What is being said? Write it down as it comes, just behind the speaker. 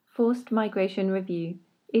Forced Migration Review,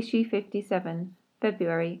 Issue 57,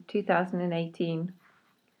 February 2018.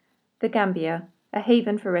 The Gambia, a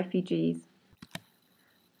Haven for Refugees.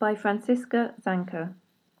 By Francisca Zanca.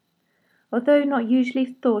 Although not usually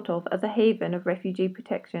thought of as a haven of refugee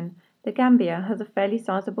protection, the Gambia has a fairly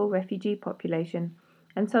sizable refugee population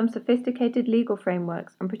and some sophisticated legal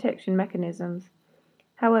frameworks and protection mechanisms.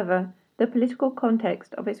 However, the political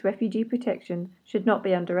context of its refugee protection should not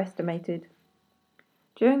be underestimated.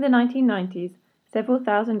 During the 1990s, several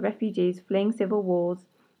thousand refugees fleeing civil wars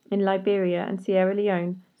in Liberia and Sierra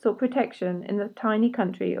Leone sought protection in the tiny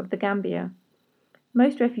country of the Gambia.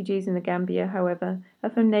 Most refugees in the Gambia, however, are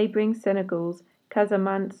from neighbouring Senegal's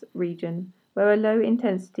Casamance region, where a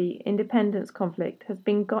low-intensity independence conflict has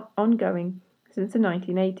been ongoing since the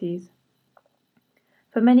 1980s.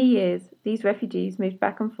 For many years, these refugees moved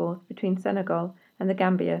back and forth between Senegal and the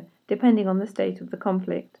Gambia, depending on the state of the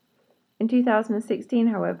conflict. In 2016,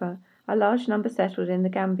 however, a large number settled in the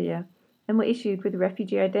Gambia and were issued with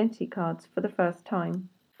refugee identity cards for the first time.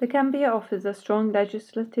 The Gambia offers a strong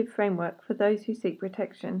legislative framework for those who seek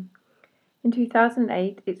protection. In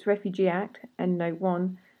 2008, its Refugee Act, Note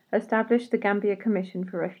 1, established the Gambia Commission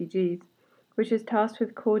for Refugees, which is tasked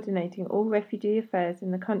with coordinating all refugee affairs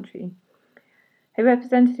in the country. A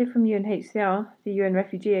representative from UNHCR, the UN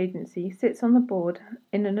Refugee Agency, sits on the board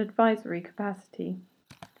in an advisory capacity.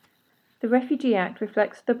 The Refugee Act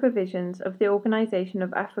reflects the provisions of the Organization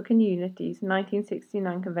of African Unity's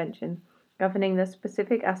 1969 Convention governing the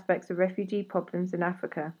specific aspects of refugee problems in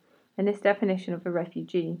Africa and its definition of a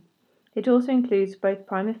refugee. It also includes both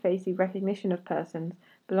prima facie recognition of persons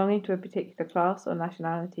belonging to a particular class or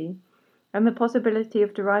nationality and the possibility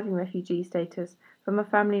of deriving refugee status from a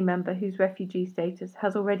family member whose refugee status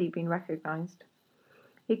has already been recognized.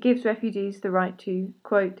 It gives refugees the right to,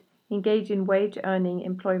 quote, engage in wage-earning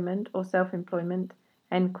employment or self-employment,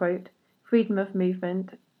 end quote, freedom of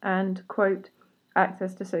movement, and, quote,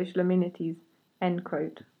 access to social amenities, end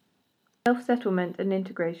quote. Self-settlement and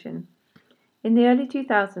integration. In the early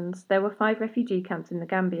 2000s, there were 5 refugee camps in the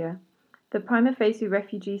Gambia. The prima facie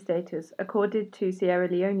refugee status accorded to Sierra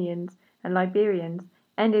Leoneans and Liberians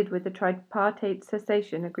ended with the tripartite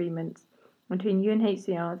cessation agreements between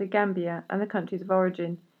UNHCR, the Gambia, and the countries of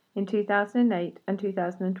origin in 2008 and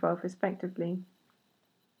 2012 respectively.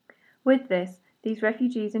 With this, these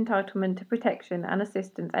refugees' entitlement to protection and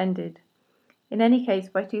assistance ended. In any case,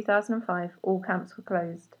 by 2005, all camps were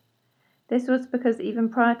closed. This was because even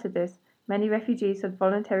prior to this, many refugees had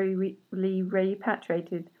voluntarily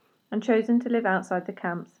repatriated and chosen to live outside the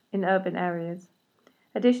camps in urban areas.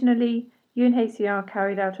 Additionally, UNHCR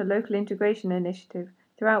carried out a local integration initiative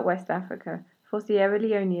throughout West Africa for Sierra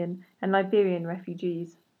Leonean and Liberian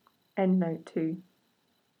refugees. Endnote 2.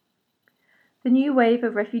 The new wave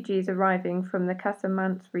of refugees arriving from the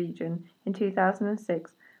Casamance region in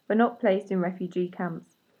 2006 were not placed in refugee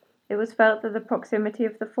camps. It was felt that the proximity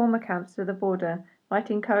of the former camps to the border might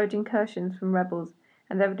encourage incursions from rebels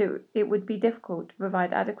and that it would be difficult to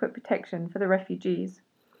provide adequate protection for the refugees.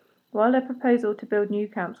 While a proposal to build new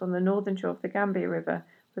camps on the northern shore of the Gambia River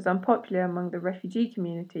was unpopular among the refugee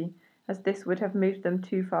community, as this would have moved them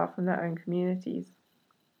too far from their own communities.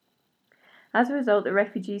 As a result, the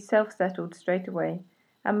refugees self-settled straight away,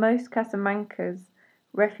 and most Casamanca's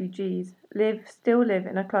refugees still live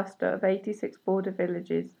in a cluster of 86 border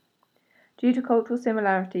villages. Due to cultural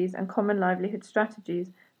similarities and common livelihood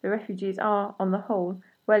strategies, the refugees are, on the whole,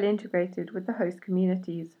 well integrated with the host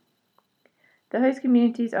communities. The host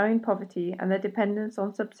communities' own poverty and their dependence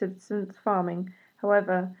on subsistence farming,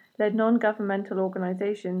 however, led non-governmental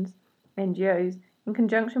organizations, NGOs, in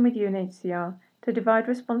conjunction with UNHCR, to divide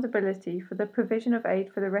responsibility for the provision of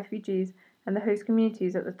aid for the refugees and the host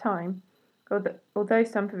communities at the time, although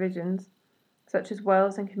some provisions, such as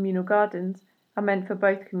wells and communal gardens, are meant for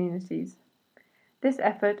both communities. This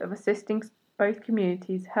effort of assisting both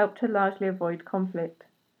communities helped to largely avoid conflict.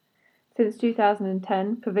 Since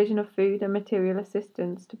 2010, provision of food and material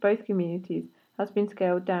assistance to both communities has been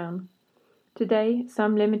scaled down. Today,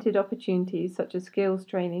 some limited opportunities, such as skills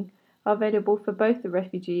training, are available for both the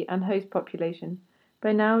refugee and host population,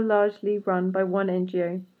 but now largely run by one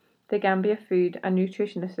NGO, the Gambia Food and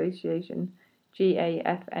Nutrition Association,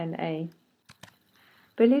 GAFNA.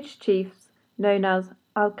 Village chiefs, known as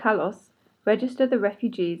alcalos, register the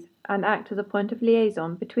refugees and act as a point of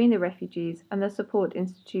liaison between the refugees and the support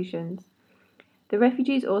institutions. The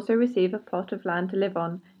refugees also receive a plot of land to live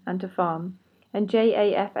on and to farm, and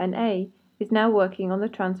GAFNA is now working on the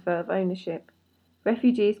transfer of ownership.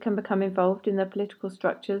 Refugees can become involved in the political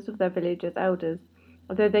structures of their village as elders,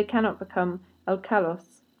 although they cannot become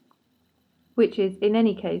alcalos, which is, in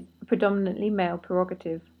any case, a predominantly male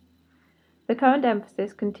prerogative. The current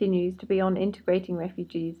emphasis continues to be on integrating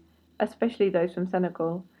refugees, especially those from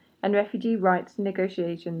Senegal, and refugee rights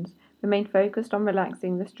negotiations remain focused on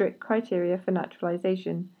relaxing the strict criteria for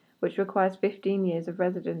naturalization, which requires 15 years of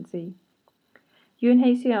residency.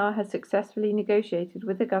 UNHCR has successfully negotiated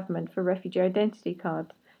with the government for refugee identity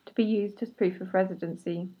cards to be used as proof of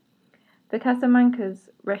residency. The Casamanca's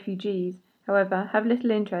refugees, however, have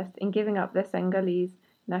little interest in giving up their Senegalese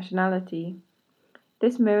nationality.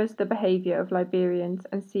 This mirrors the behaviour of Liberians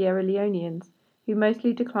and Sierra Leoneans, who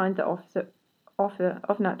mostly declined the offer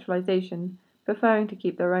of naturalization, preferring to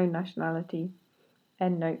keep their own nationality.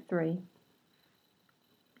 Endnote 3.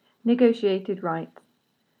 Negotiated rights.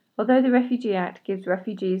 Although the Refugee Act gives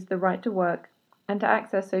refugees the right to work and to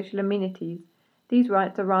access social amenities, these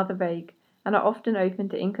rights are rather vague and are often open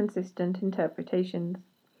to inconsistent interpretations.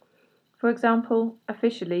 For example,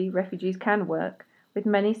 officially, refugees can work, with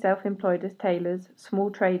many self-employed as tailors, small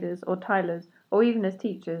traders or tilers, or even as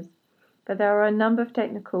teachers. But there are a number of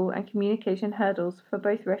technical and communication hurdles for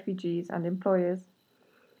both refugees and employers.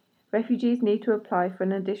 Refugees need to apply for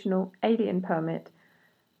an additional alien permit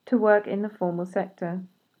to work in the formal sector.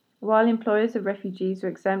 While employers of refugees are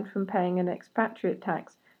exempt from paying an expatriate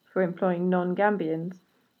tax for employing non-Gambians,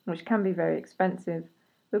 which can be very expensive,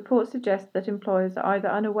 reports suggest that employers are either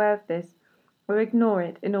unaware of this or ignore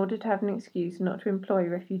it in order to have an excuse not to employ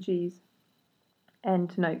refugees.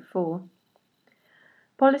 Endnote 4.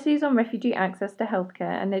 Policies on refugee access to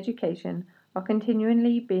healthcare and education are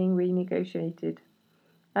continually being renegotiated.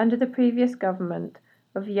 Under the previous government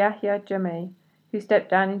of Yahya Jammeh, who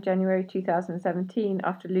stepped down in January 2017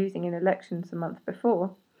 after losing in elections a month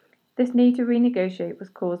before, this need to renegotiate was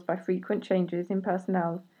caused by frequent changes in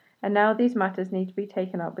personnel, and now these matters need to be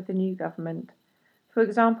taken up with the new government. For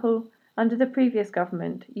example, under the previous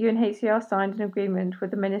government, UNHCR signed an agreement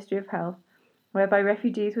with the Ministry of Health whereby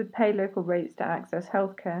refugees would pay local rates to access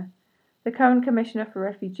healthcare. The current Commissioner for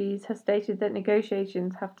Refugees has stated that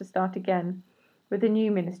negotiations have to start again with the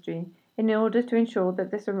new ministry in order to ensure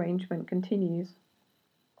that this arrangement continues.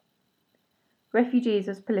 Refugees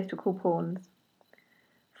as political pawns.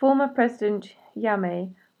 Former President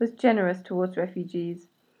Jammeh was generous towards refugees,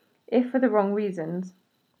 if for the wrong reasons.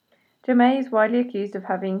 Jammeh is widely accused of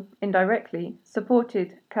having, indirectly,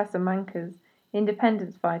 supported Casamanca's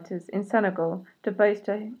independence fighters in Senegal to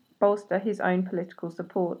bolster his own political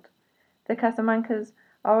support. The Casamancas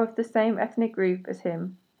are of the same ethnic group as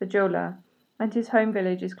him, the Jola, and his home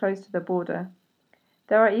village is close to the border.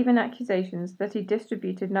 There are even accusations that he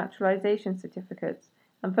distributed naturalization certificates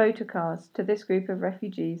and voter cards to this group of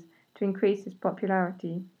refugees to increase his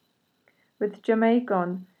popularity. With Jammeh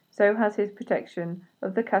gone, so has his protection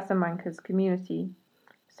of the Casamancas community.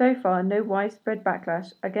 So far, no widespread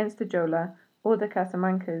backlash against the Jola or the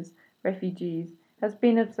Casamancas refugees has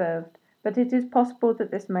been observed, but it is possible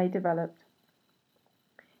that this may develop.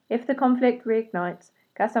 If the conflict reignites,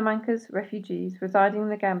 Casamancas refugees residing in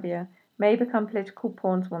the Gambia may become political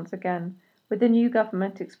pawns once again, with the new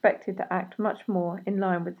government expected to act much more in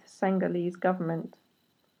line with the Senegalese government.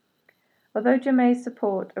 Although Jammeh's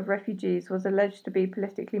support of refugees was alleged to be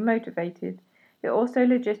politically motivated, it also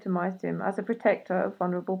legitimized him as a protector of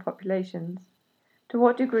vulnerable populations. To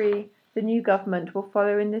what degree the new government will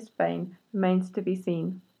follow in this vein remains to be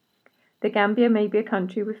seen. The Gambia may be a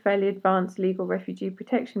country with fairly advanced legal refugee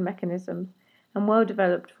protection mechanisms and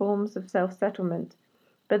well-developed forms of self-settlement,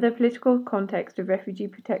 but the political context of refugee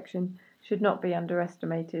protection should not be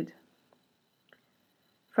underestimated.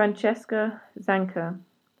 Francesca Zanca.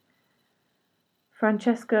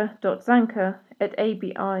 Francesca.Zanca at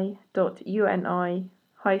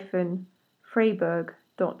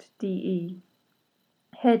abi.uni-freiburg.de.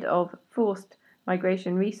 Head of Forced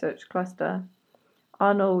Migration Research Cluster,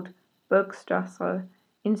 Arnold Bergstrasser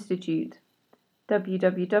Institute,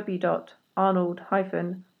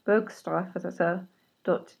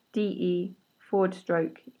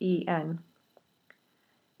 www.arnoldbergstrasser.de/en.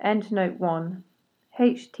 Endnote 1.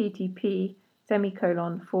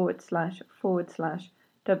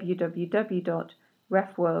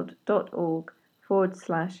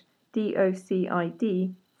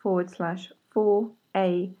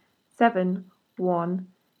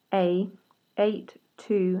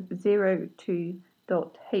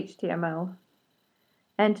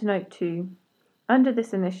 Endnote 2. Under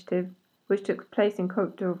this initiative, which took place in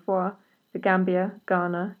Côte d'Ivoire, the Gambia,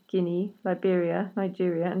 Ghana, Guinea, Liberia,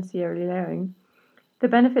 Nigeria, and Sierra Leone, the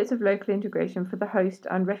benefits of local integration for the host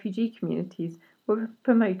and refugee communities were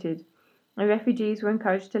promoted, and refugees were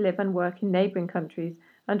encouraged to live and work in neighbouring countries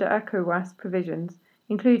under ECOWAS provisions,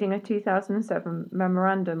 including a 2007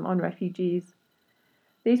 Memorandum on Refugees.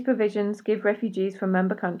 These provisions give refugees from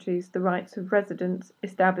member countries the rights of residence,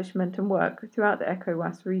 establishment and work throughout the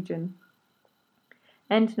ECOWAS region.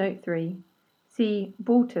 Endnote 3. See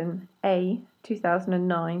Boulton, A.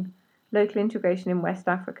 2009, Local Integration in West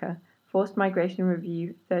Africa, Forced Migration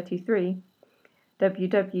Review 33,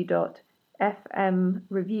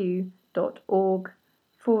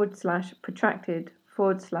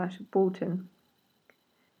 www.fmreview.org/protracted/Boulton.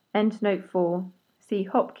 Endnote 4. See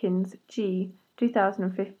Hopkins, G.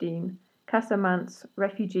 2015, Casamance,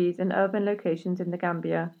 Refugees and Urban Locations in the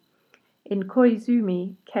Gambia. In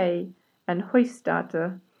Koizumi, K. and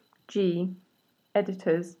Hoystater, G.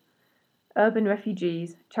 Editors. Urban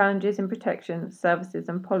Refugees, Challenges in Protection, Services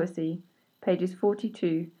and Policy, pages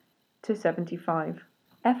 42 to 75.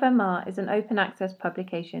 FMR is an open access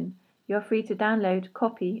publication. You are free to download,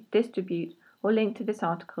 copy, distribute, or link to this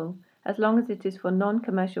article, as long as it is for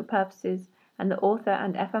non-commercial purposes and the author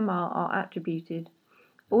and FMR are attributed.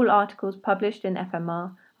 All articles published in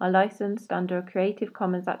FMR are licensed under a Creative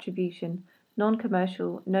Commons Attribution,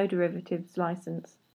 non-commercial, no derivatives license.